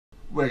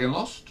Wigan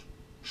lost.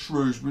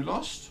 Shrewsbury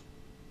lost.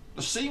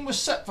 The scene was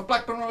set for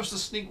Blackburn Rovers to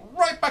sneak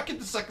right back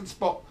into second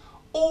spot.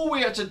 All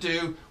we had to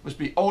do was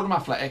beat Oldham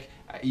Athletic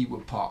at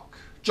Ewood Park.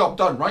 Job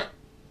done, right?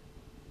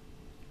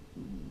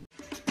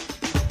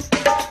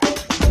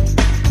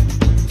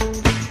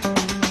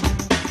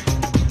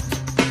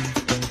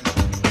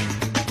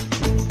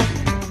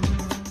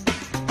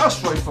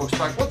 That's right, folks,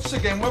 back once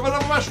again with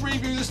another match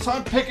review, this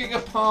time picking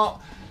apart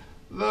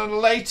the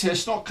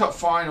latest, not cup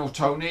final,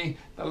 Tony,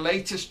 the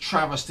latest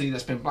travesty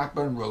that's been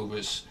Blackburn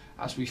Rovers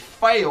as we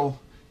fail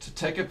to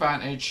take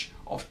advantage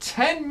of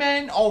 10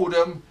 men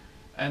Oldham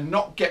and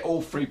not get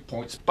all 3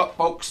 points. But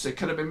folks, it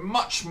could have been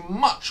much,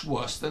 much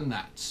worse than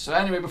that. So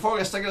anyway, before we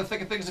get stuck in the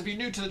thick of things, if you're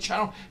new to the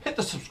channel, hit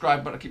the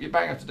subscribe button to keep you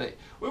bang up to date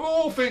with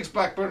all things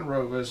Blackburn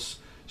Rovers.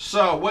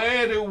 So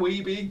where do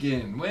we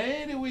begin?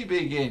 Where do we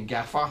begin,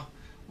 Gaffer?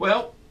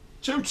 Well,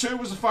 2-2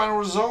 was the final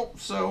result.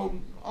 So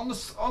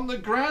on the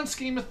grand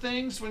scheme of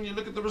things, when you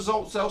look at the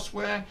results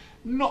elsewhere,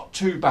 not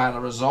too bad a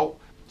result.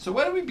 So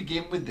where do we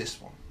begin with this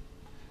one?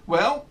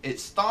 Well, it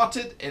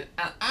started in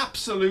an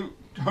absolute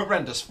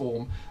horrendous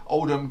form.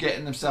 Oldham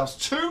getting themselves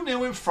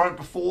 2-0 in front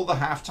before the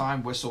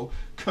half-time whistle,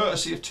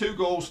 courtesy of 2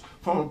 goals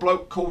from a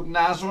bloke called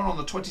Nazareth on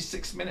the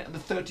 26th minute and the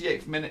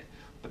 38th minute.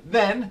 But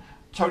then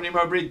Tony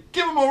Mowbray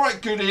give them a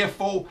right good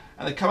earful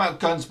and they come out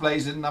guns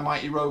blazing, the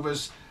mighty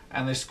Rovers,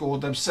 and they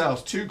scored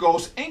themselves 2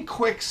 goals in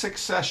quick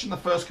succession. The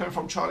first coming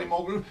from Charlie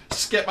Mulgrew,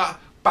 skipper,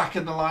 back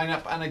in the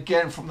lineup, and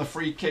again from the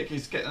free kick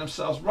he's getting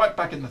themselves right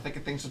back in the thick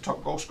of things, the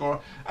top goal scorer.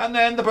 And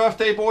then the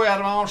birthday boy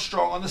Adam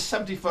Armstrong on the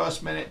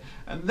 71st minute,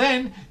 and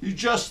then you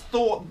just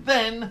thought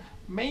then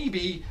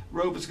maybe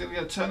Rovers are going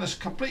to turn this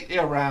completely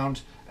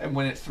around and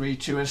win it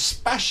 3-2,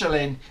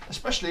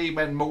 especially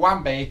when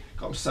Mwambe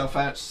got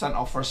himself sent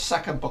off for a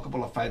second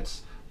bookable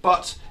offence.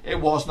 But it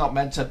was not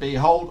meant to be.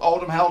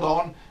 Oldham held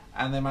on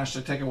and they managed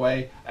to take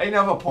away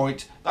another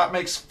point. That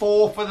makes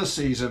 4 for the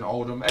season,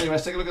 Oldham. Anyway,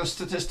 let's take a look at the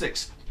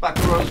statistics.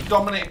 Blackburn Rovers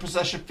dominating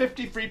possession,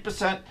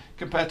 53%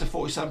 compared to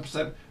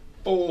 47%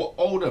 for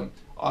Oldham.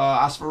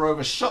 As for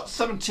Rovers, shots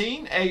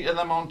 17, 8 of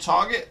them on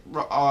target.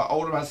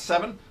 Oldham has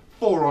 7,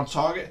 4 on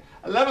target.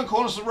 11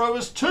 corners for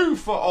Rovers, 2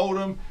 for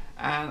Oldham.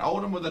 And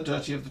Oldham were the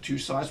dirty of the 2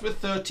 sides with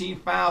 13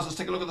 fouls. Let's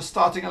take a look at the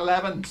starting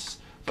 11s.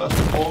 First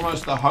and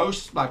foremost, the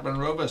hosts, Blackburn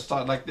Rovers,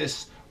 started like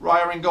this.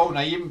 Ryer in goal,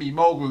 Naimbi,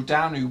 Mulgrew,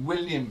 Downey,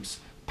 Williams,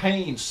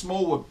 Payne,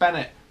 Smallwood,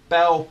 Bennett,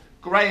 Bell,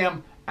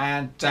 Graham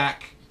and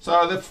Dack.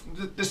 So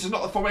this is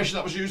not the formation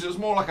that was used. It was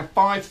more like a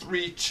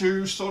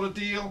 5-3-2 sort of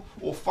deal,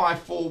 or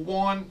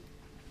 5-4-1,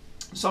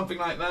 something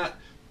like that.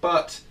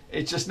 But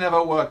it just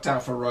never worked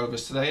out for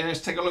Rovers today.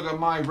 Let's take a look at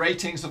my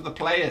ratings of the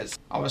players.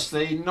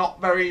 Obviously, not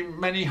very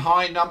many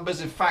high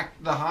numbers. In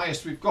fact, the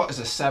highest we've got is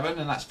a 7,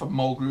 and that's for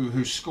Mulgrew,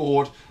 who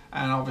scored.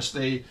 And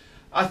obviously,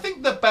 I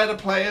think the better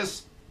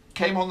players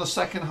came on the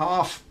second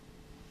half.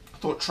 I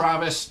thought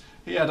Travis,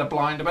 he had a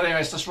blinder. But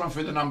anyways, let's run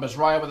through the numbers.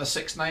 Ryer with a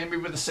 6,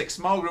 Naimbi with a 6,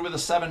 Mulgrew with a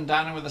 7,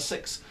 Downey with a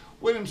 6,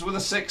 Williams with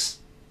a 6,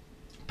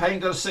 Payne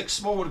got a 6,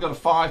 Smallwood got a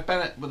 5,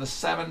 Bennett with a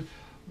 7,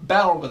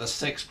 Bell with a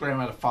 6, Graham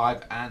had a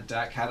 5, and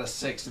Dack had a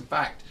 6. In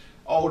fact,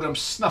 Oldham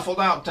snuffled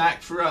out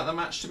Dack throughout the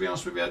match, to be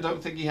honest with you. I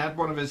don't think he had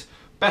one of his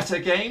better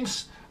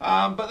games.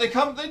 But it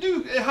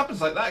happens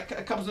like that.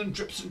 It comes in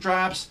drips and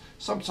drabs.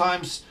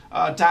 Sometimes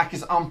Dack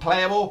is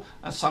unplayable,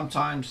 and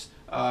sometimes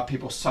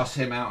people suss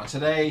him out. And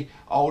today,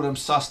 Oldham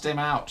sussed him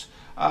out.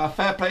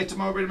 Fair play to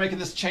Mowbray making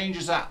these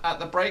changes at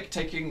the break,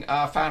 taking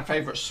fan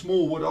favourite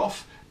Smallwood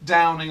off.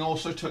 Downing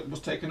also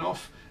was taken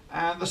off.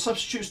 And the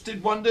substitutes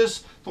did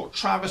wonders. Thought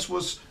Travis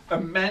was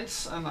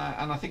immense, and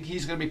I think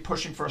he's going to be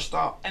pushing for a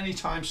start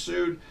anytime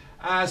soon,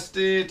 as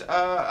did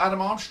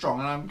Adam Armstrong.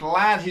 And I'm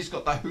glad he's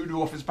got that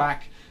hoodoo off his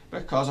back,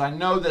 because I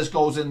know there's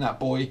goals in that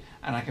boy,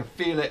 and I can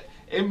feel it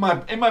in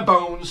my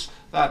bones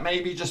that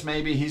maybe, just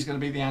maybe, he's going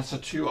to be the answer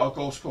to our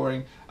goal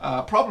scoring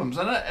problems.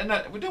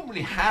 And we don't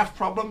really have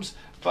problems,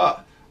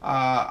 but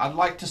I'd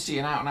like to see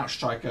an out-and-out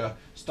striker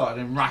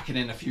starting racking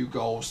in a few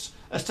goals.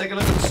 Let's take a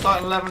look at the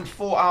starting 11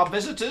 for our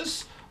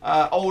visitors.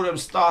 Oldham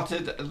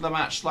started the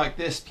match like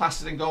this.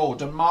 Placid in goal,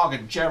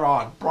 Dunmargan,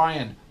 Gerrard,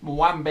 Bryan,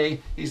 Mwambe,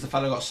 he's the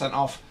fellow who got sent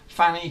off,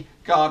 Fanny,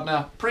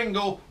 Gardner,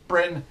 Pringle,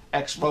 Bryn,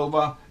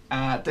 ex-Rover,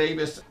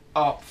 Davis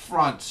up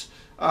front.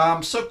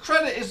 So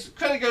credit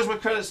goes where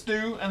credit's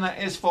due, and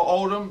that is for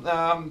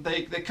Oldham.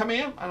 They come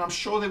here, and I'm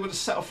sure they would have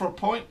settled for a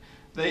point.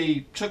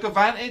 They took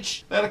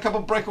advantage. They had a couple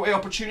of breakaway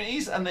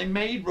opportunities, and they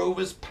made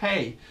Rovers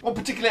pay. One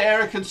particular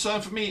area of concern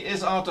for me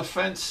is our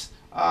defence.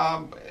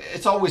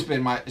 It's always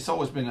been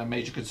a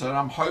major concern.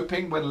 I'm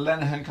hoping when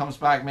Lenihan comes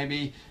back,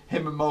 maybe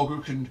him and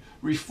Mulgrew can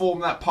reform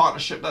that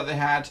partnership that they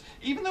had,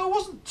 even though it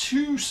wasn't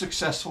too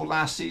successful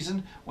last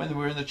season when they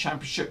were in the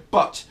Championship.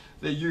 But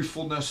the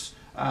youthfulness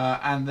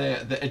and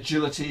the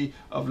agility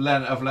of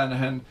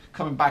Lenihan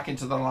coming back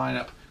into the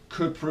lineup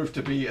could prove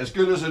to be as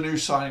good as a new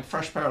signing,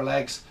 fresh pair of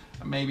legs,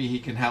 and maybe he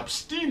can help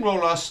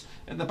steamroll us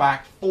in the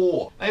back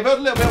 4. Now, you've heard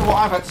a little bit of what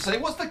I've had to say.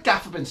 What's the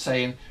gaffer been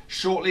saying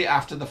shortly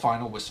after the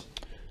final whistle?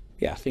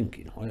 Yeah, I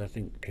think, I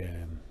think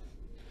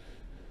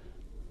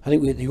I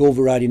think the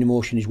overriding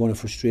emotion is one of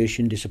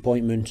frustration,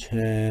 disappointment.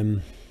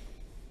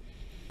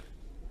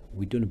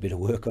 We've done a bit of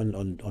work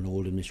on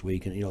Oldham this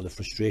week, and the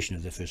frustration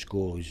of the first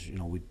goal is,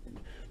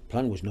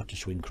 plan was not to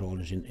swing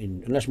crawlers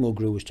in unless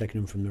Mulgrew was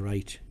taking them from the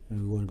right.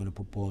 We weren't going to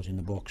put balls in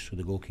the box for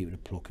the goalkeeper to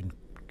pluck and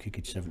kick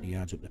it 70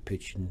 yards up the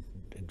pitch, and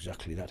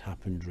exactly that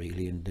happened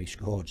really, and they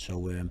scored.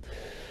 So there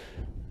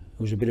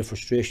was a bit of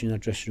frustration in that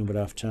dressing room at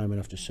half time, I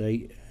have to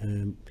say.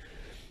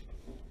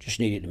 Just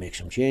needed to make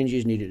some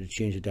changes, needed to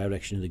change the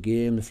direction of the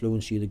game, the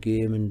fluency of the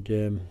game, and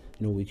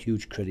with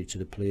huge credit to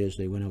the players,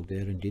 they went out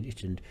there and did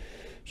it. And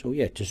so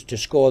yeah, to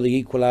score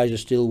the equaliser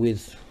still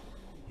with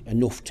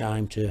enough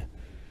time to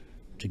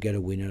get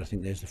a winner, I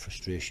think there's the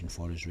frustration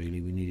for us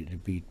really. We needed to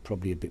be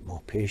probably a bit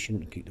more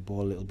patient and keep the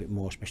ball a little bit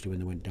more, especially when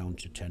they went down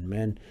to 10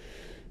 men.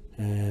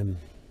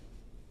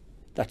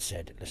 That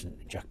said, listen,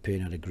 Jack Payne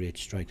had a great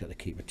strike that the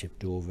keeper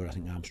tipped over. I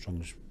think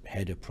Armstrong's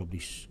header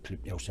probably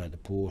clipped outside the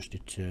post.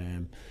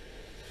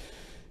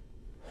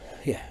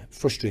 Yeah,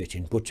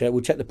 frustrating, but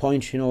we'll take the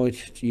point.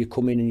 You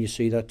come in and you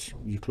see that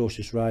your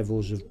closest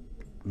rivals have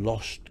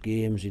lost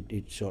games.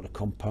 It sort of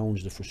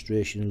compounds the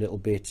frustration a little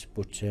bit,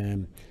 but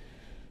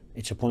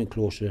it's a point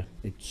closer.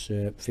 It's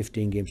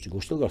 15 games to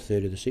go. Still got a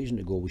third of the season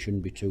to go. We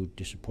shouldn't be too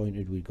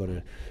disappointed. We've got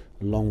a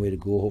long way to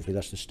go. Hopefully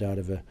that's the start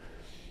of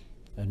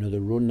another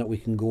run that we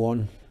can go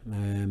on.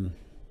 I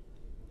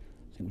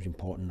think it was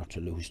important not to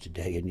lose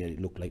today, and yet it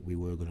looked like we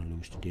were going to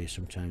lose today.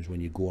 Sometimes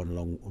when you go on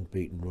long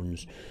unbeaten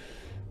runs,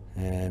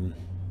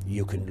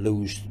 you can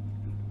lose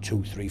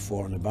 2, 3,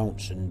 4 on the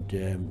bounce, and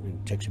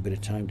it takes a bit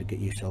of time to get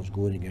yourselves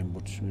going again.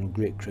 But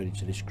great credit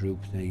to this group.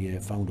 They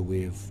found a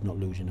way of not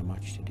losing a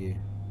match today.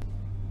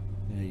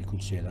 You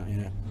could say that,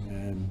 yeah.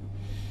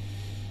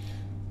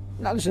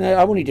 Now listen,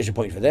 I'm only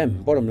disappointed for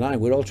them. Bottom line,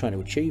 we're all trying to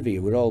achieve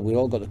here. We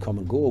all got the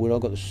common goal. We've all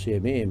got the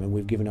same aim, and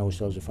we've given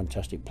ourselves a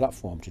fantastic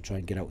platform to try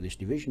and get out of this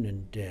division.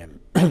 And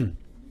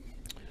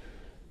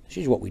this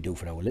is what we do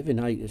for our living.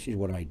 This is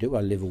what I do.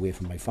 I live away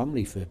from my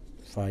family for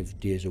 5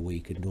 days a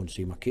week and don't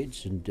see my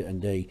kids, and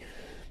they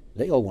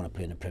all want to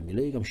play in the Premier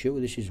League. I'm sure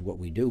this is what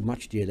we do.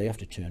 Match day, they have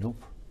to turn up,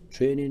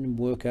 training,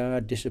 work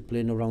hard,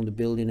 discipline around the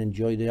building,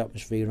 enjoy the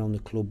atmosphere around the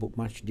club. But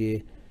match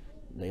day,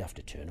 they have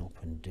to turn up,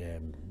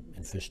 and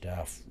first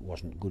half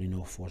wasn't good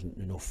enough. Wasn't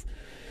enough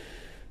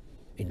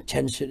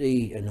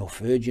intensity,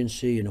 enough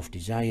urgency, enough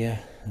desire.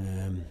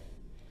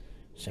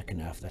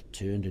 Second half that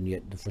turned, and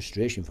yet the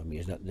frustration for me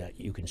is that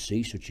you can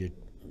see such a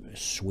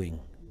swing.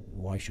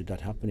 Why should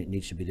that happen? It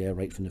needs to be there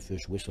right from the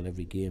first whistle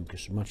every game,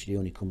 because match day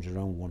only comes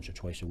around once or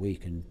twice a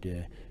week, and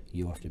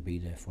you have to be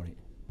there for it.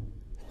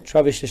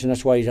 Travis, listen,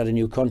 that's why he's had a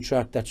new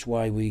contract. That's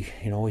why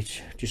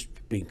it's just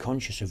being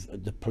conscious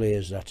of the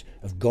players that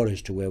have got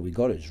us to where we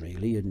got us,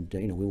 really. And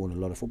we won a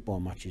lot of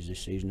football matches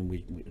this season, and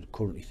we're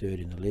currently third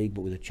in the league,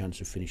 but with a chance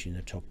of finishing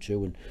the top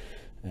 2.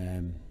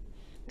 And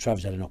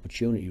Trav's had an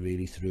opportunity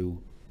really through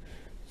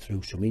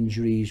some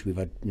injuries. We've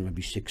had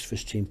maybe 6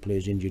 first team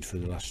players injured for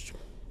the last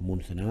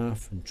month and a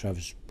half, and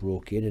Travis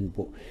broke in.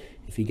 But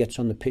if he gets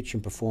on the pitch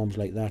and performs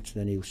like that,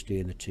 then he'll stay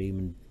in the team,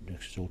 and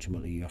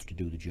ultimately you have to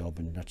do the job,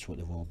 and that's what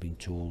they've all been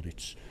told.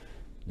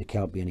 There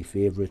can't be any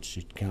favourites.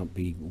 It can't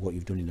be what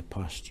you've done in the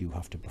past. You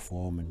have to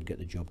perform and get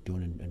the job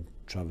done, and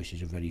Travis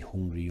is a very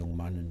hungry young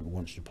man and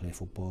wants to play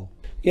football.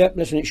 Yeah,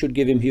 listen, it should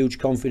give him huge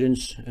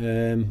confidence.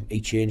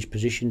 He changed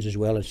positions as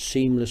well as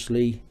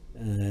seamlessly,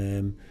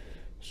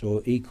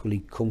 so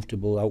equally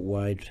comfortable out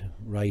wide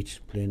right,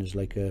 playing as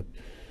like an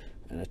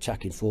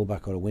attacking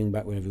fullback or a wing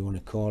back, whatever you want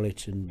to call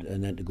it, and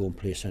then to go and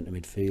play centre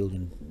midfield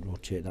and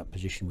rotate that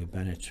position with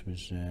Bennett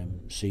was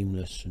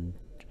seamless. And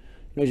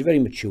he's a very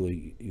mature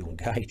young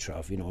guy,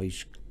 Trav.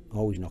 He's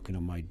always knocking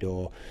on my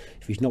door.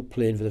 If he's not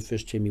playing for the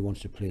first team, he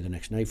wants to play the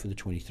next night for the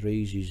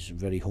 23s. He's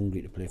very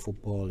hungry to play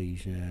football.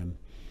 And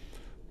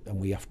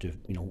we have to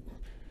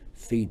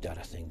feed that,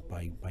 I think,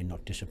 by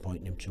not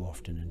disappointing him too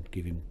often and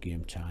give him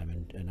game time,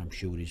 and I'm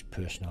sure his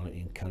personality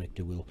and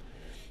character will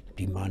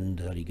demand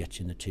that he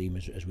gets in the team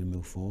as we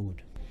move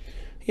forward.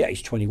 Yeah,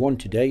 he's 21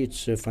 today.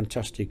 It's a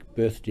fantastic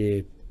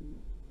birthday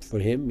for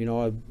him.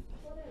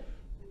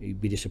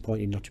 He'd be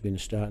disappointed not to be in the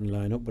starting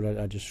lineup, but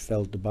I just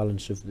felt the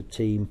balance of the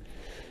team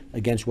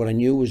against what I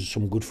knew was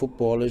some good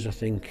footballers. I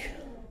think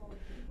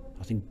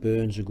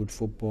Burns a good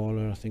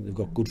footballer. I think they've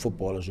got good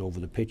footballers over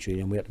the pitch,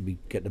 really, and we had to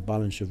get the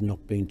balance of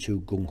not being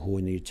too gung-ho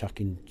in the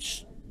attacking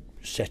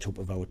setup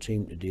of our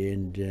team today.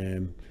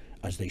 And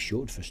as they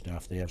showed for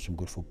staff, they have some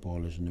good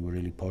footballers, and they were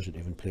really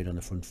positive and played on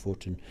the front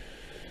foot.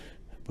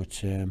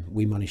 But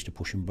we managed to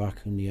push them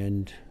back in the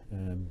end.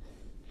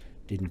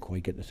 Didn't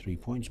quite get the 3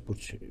 points, but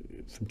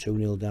from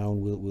 2-0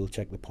 down, we'll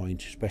take the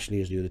point,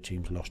 especially as the other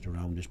teams lost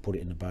around us. Put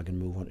it in the bag and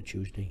move on to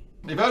Tuesday.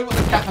 You've heard what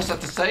the gaffer's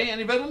had to say, and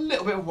you've heard a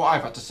little bit of what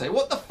I've had to say.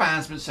 What the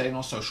fans been saying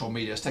on social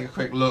media. Let's take a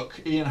quick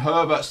look. Ian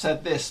Herbert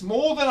said this: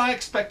 "More than I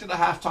expected at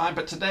half-time,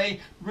 but today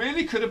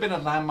really could have been a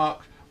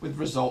landmark with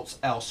results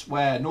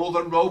elsewhere.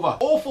 Northern Rover,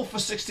 awful for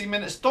 60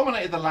 minutes,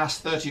 dominated the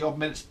last 30-odd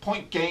minutes,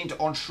 point gained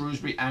on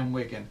Shrewsbury and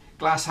Wigan.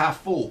 Glass half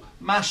full,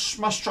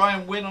 must try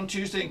and win on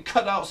Tuesday and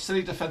cut out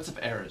silly defensive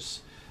errors."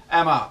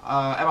 Emma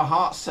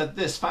Hart said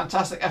this: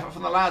 fantastic effort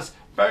from the lads.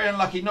 Very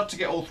unlucky not to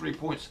get all 3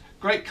 points.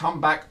 Great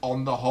comeback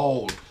on the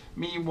whole.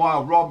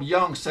 Meanwhile, Rob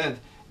Young said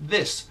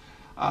this: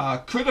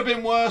 could have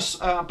been worse,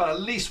 but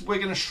at least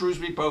Wigan and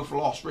Shrewsbury both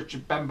lost.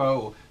 Richard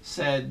Bembo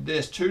said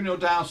this: 2-0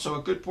 down, so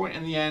a good point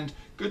in the end.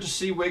 Good to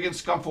see Wigan,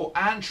 Scunthorpe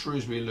and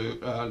Shrewsbury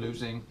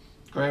losing.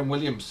 Graham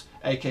Williams,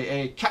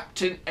 aka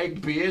Captain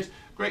Eggbeard: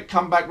 great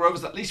comeback,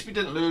 Rovers. At least we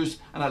didn't lose,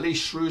 and at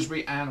least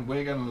Shrewsbury and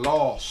Wigan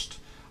lost.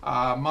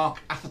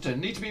 Mark Atherton: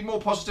 need to be more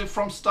positive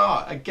from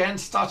start. Again,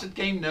 started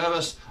game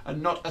nervous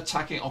and not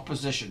attacking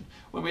opposition.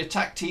 When we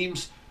attack,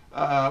 teams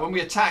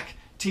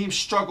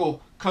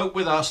struggle, cope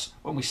with us.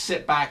 When we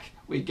sit back,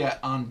 we get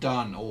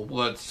undone, or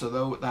words to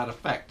that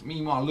effect.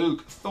 Meanwhile,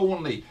 Luke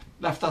Thornley: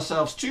 left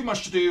ourselves too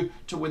much to do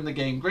to win the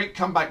game. Great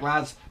comeback,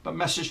 lads, but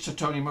message to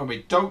Tony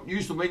Mowbray: don't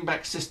use the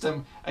wing-back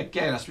system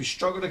again as we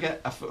struggle to get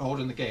a foothold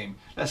in the game.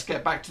 Let's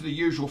get back to the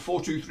usual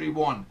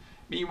 4-2-3-1.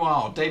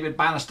 Meanwhile, David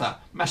Bannister: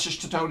 message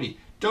to Tony: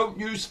 don't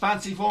use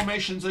fancy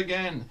formations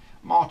again.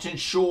 Martin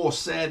Shaw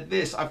said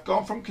this: I've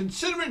gone from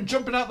considering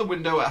jumping out the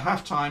window at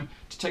half-time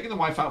to taking the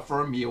wife out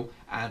for a meal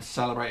and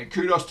celebrating.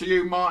 Kudos to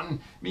you, Martin.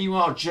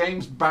 Meanwhile,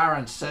 James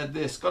Barron said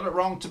this: got it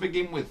wrong to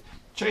begin with.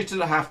 Chased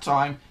at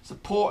half-time. It's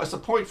a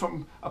point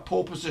from a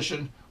poor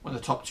position when the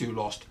top two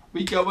lost.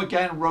 We go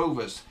again,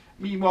 Rovers.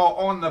 Meanwhile,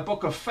 on the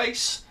Book of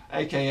Face,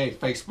 aka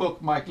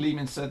Facebook, Mike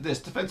Lehman said this: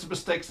 defensive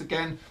mistakes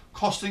again,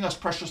 costing us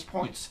precious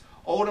points.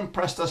 Oldham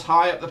pressed us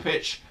high up the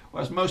pitch,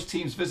 whereas most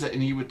teams visit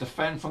and he would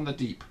defend from the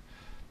deep.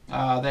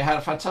 They had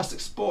a fantastic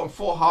sport and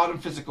fought hard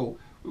and physical.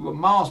 We were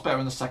miles better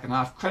in the second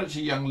half. Credit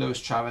to young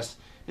Lewis Travis.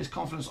 His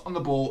confidence on the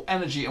ball,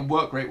 energy and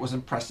work rate was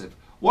impressive.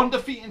 1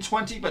 defeat in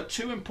 20, but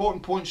 2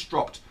 important points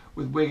dropped,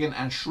 with Wigan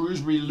and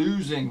Shrewsbury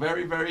losing.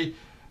 Very, very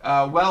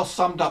well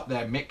summed up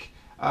there, Mick.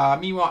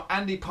 Meanwhile,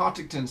 Andy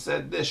Partington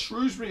said this: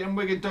 Shrewsbury and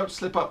Wigan don't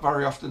slip up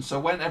very often, so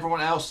when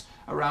everyone else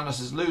around us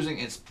is losing,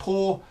 it's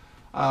poor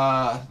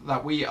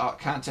that we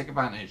can't take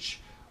advantage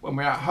when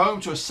we're at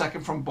home to a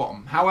second from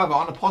bottom. However,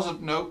 on a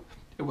positive note,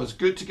 it was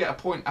good to get a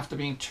point after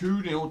being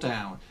 2-0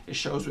 down. It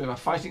shows we have a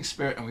fighting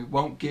spirit and we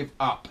won't give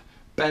up.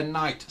 Ben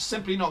Knight: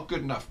 simply not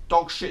good enough.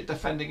 Dog shit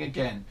defending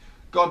again.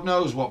 God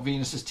knows what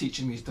Venus is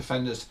teaching these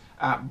defenders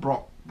at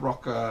Brock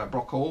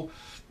Hall.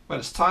 But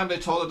it's time they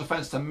told the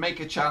defence to make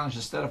a challenge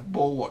instead of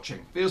ball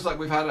watching. Feels like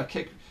we've had a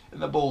kick in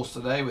the balls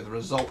today with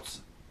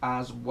results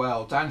as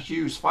well. Dan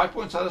Hughes: 5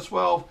 points out of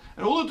 12.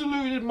 And all the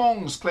deluded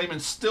mongs claiming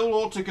still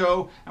all to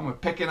go and we're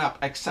picking up,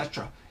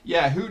 etc.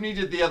 Yeah, who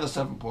needed the other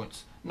 7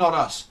 points? Not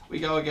us. We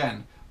go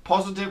again.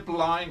 Positive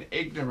blind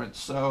ignorance.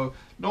 So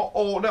not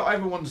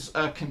everyone's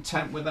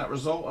content with that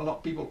result. A lot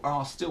of people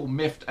are still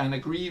miffed and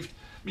aggrieved.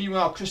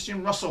 Meanwhile,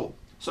 Christian Russell: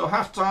 so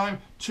half time,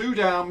 2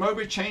 down,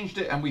 Mowbray changed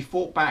it and we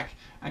fought back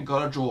and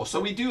got a draw. So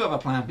we do have a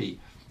plan B.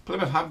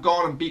 Plymouth have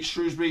gone and beat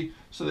Shrewsbury,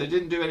 so they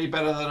didn't do any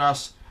better than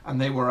us and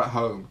they were at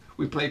home.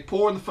 We played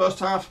poor in the first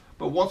half,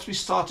 but once we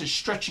started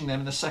stretching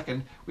them in the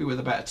second, we were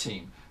the better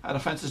team. Our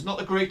defence is not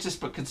the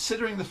greatest, but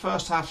considering the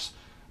first half's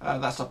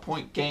that's a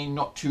point gain,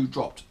 not 2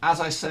 dropped. As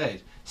I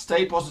said,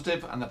 stay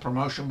positive and the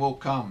promotion will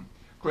come.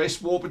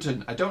 Grace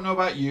Warburton: I don't know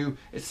about you,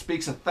 it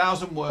speaks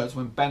 1,000 words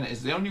when Bennett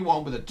is the only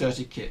one with a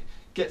dirty kit.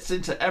 Gets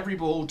into every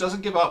ball,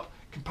 doesn't give up,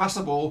 can pass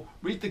the ball,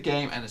 read the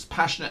game and is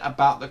passionate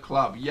about the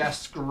club.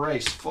 Yes,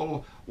 Grace,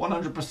 full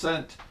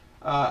 100%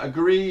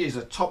 agree. He's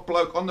a top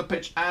bloke on the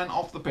pitch and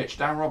off the pitch.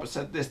 Darren Roberts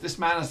said this: this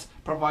man has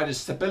provided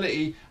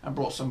stability and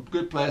brought some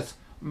good players.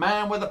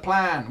 Man with a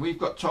plan. We've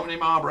got Tony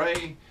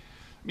Mowbray.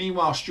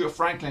 Meanwhile, Stuart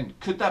Franklin: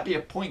 could that be a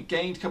point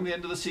gained come the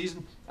end of the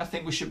season? I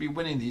think we should be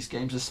winning these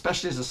games,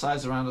 especially as the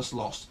sides around us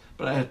lost.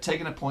 But I had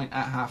taken a point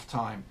at half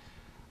time.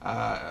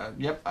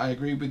 Yep, I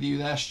agree with you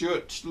there,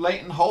 Stuart.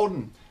 Leighton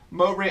Holden: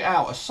 Mowbray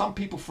out. Are some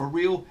people for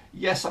real?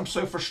 Yes, I'm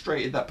so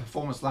frustrated that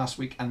performance last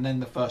week and then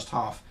the first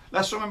half.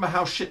 Let's remember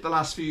how shit the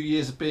last few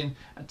years have been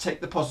and take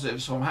the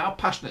positives from how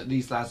passionate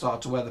these lads are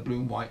to wear the blue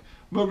and white.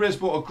 Mowbray has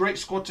brought a great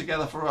squad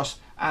together for us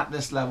at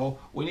this level.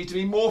 We need to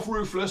be more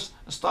ruthless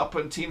and start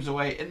putting teams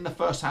away in the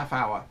first half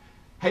hour.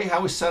 Hey,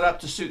 how is set up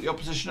to suit the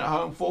opposition at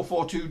home.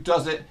 4-4-2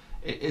 does it.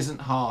 It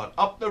isn't hard.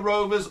 Up the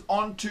Rovers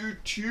on to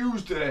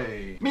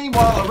Tuesday.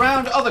 Meanwhile,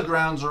 around other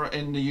grounds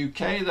in the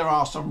UK, there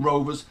are some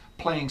Rovers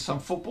playing some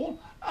football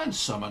and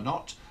some are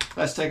not.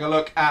 Let's take a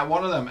look at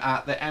one of them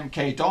at the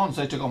MK Dons.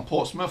 They took on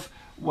Portsmouth,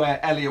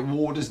 where Elliot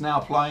Ward is now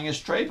plying his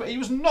trade, but he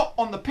was not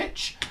on the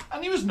pitch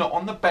and he was not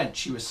on the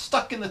bench. He was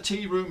stuck in the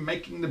tea room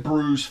making the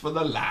brews for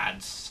the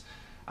lads.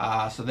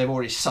 So they've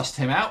already sussed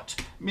him out.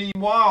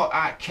 Meanwhile,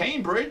 at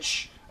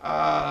Cambridge,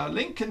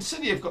 Lincoln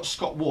City have got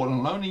Scott Ward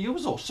on loan. He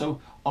was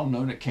also on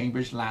loan at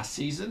Cambridge last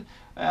season.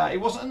 He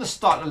wasn't in the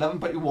starting 11,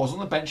 but he was on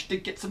the bench,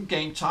 did get some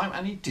game time,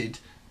 and he did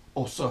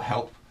also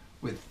help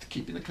with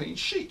keeping the clean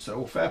sheet.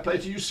 So fair play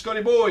to you,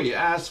 Scotty boy.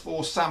 As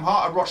for Sam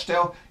Hart at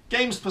Rochdale,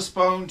 games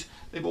postponed.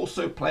 They've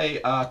also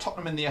played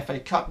Tottenham in the FA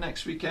Cup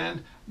next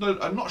weekend. No,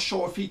 I'm not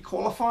sure if he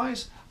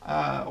qualifies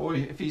or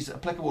if he's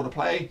applicable to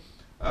play.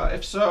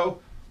 If so,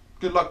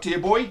 good luck to you,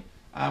 boy,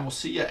 and we'll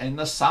see you in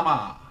the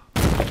summer.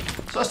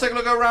 So let's take a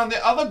look around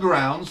the other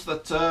grounds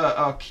that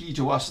are key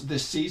to us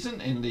this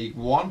season in League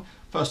One.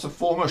 First and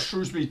foremost,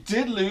 Shrewsbury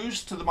did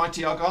lose to the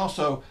mighty Argyle,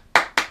 so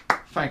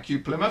thank you,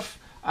 Plymouth.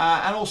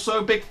 And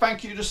also big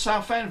thank you to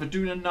Southend for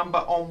doing a number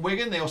on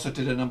Wigan. They also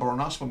did a number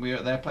on us when we were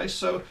at their place.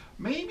 So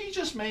maybe,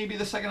 just maybe,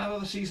 the second half of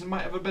the season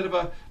might have a bit of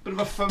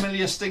a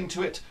familiar sting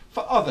to it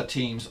for other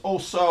teams.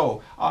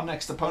 Also, our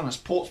next opponents,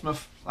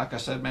 Portsmouth, like I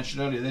said,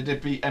 mentioned earlier, they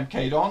did beat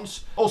MK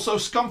Dons. Also,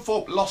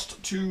 Scunthorpe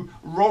lost to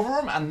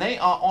Rotherham, and they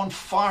are on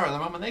fire at the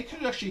moment. They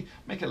could actually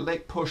make a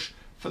late push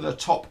for the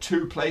top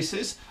 2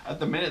 places at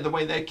the minute, the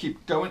way they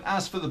keep going.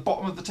 As for the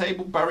bottom of the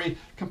table, Bury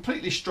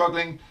completely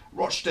struggling.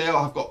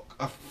 Rochdale have got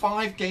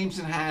 5 games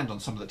in hand on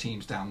some of the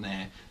teams down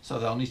there, so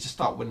they'll need to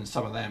start winning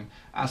some of them.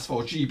 As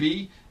for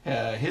GB,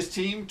 his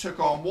team took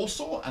on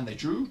Walsall and they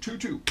drew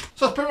 2-2.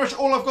 So that's pretty much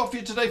all I've got for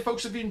you today,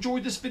 folks. If you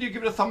enjoyed this video,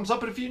 give it a thumbs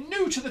up, and if you're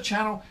new to the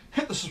channel,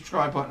 hit the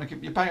subscribe button and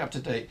keep you bang up to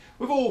date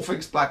with all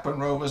things Blackburn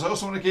Rovers. I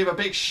also want to give a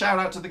big shout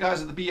out to the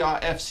guys at the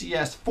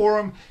BRFCS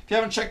forum. If you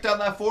haven't checked out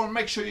that forum,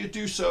 make sure you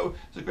do so.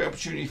 It's a great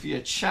opportunity for you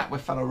to chat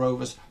with fellow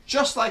Rovers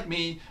just like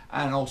me,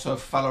 and also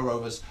fellow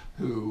Rovers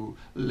who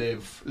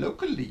live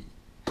locally.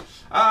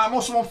 I'm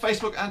also on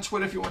Facebook and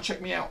Twitter if you want to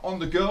check me out on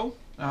the go.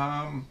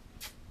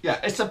 Yeah,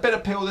 it's a bitter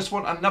pill, this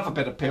one, another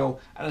bitter pill,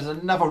 and it's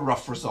another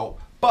rough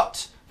result.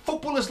 But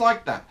football is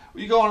like that.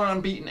 You go on an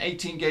unbeaten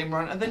 18-game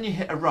run, and then you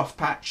hit a rough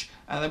patch,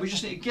 and then we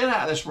just need to get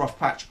out of this rough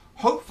patch,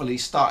 hopefully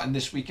starting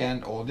this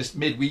weekend or this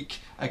midweek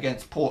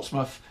against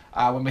Portsmouth,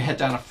 when we head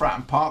down to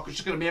Fratton Park, which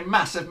is going to be a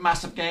massive,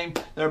 massive game.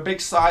 They're a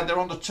big side. They're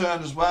on the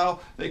turn as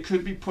well. They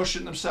could be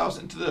pushing themselves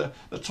into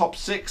the top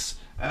 6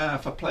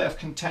 for playoff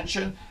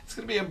contention. It's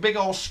going to be a big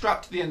old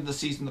strap to the end of the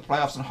season, the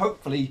playoffs, and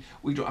hopefully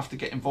we don't have to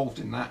get involved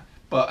in that.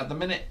 But at the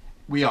minute,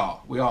 we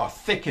are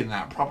thick in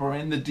that, proper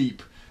in the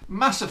deep.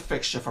 Massive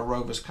fixture for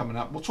Rovers coming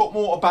up. We'll talk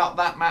more about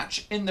that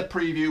match in the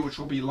preview, which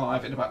will be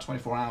live in about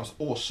 24 hours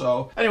or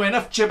so. Anyway,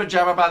 enough jibber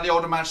jabber about the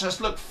Oldham match.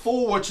 Let's look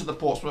forward to the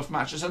Portsmouth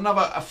match. It's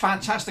a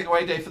fantastic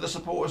away day for the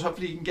supporters.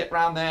 Hopefully you can get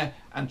round there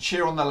and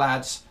cheer on the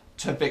lads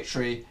to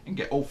victory and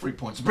get all 3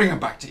 points. Bring them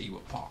back to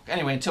Ewood Park.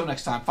 Anyway, until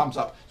next time, thumbs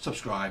up,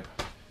 subscribe.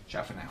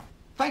 Ciao for now.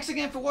 Thanks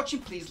again for watching.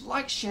 Please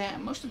like, share,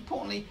 and most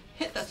importantly,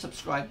 hit that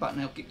subscribe button.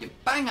 It'll get you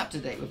bang up to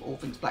date with all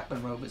things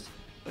Blackburn Rovers.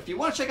 But if you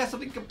want to check out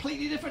something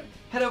completely different,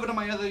 head over to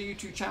my other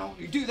YouTube channel.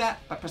 You do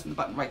that by pressing the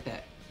button right there.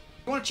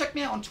 If you want to check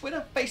me out on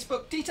Twitter,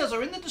 Facebook, details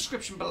are in the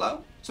description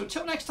below. So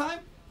until next time,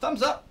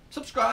 thumbs up, subscribe.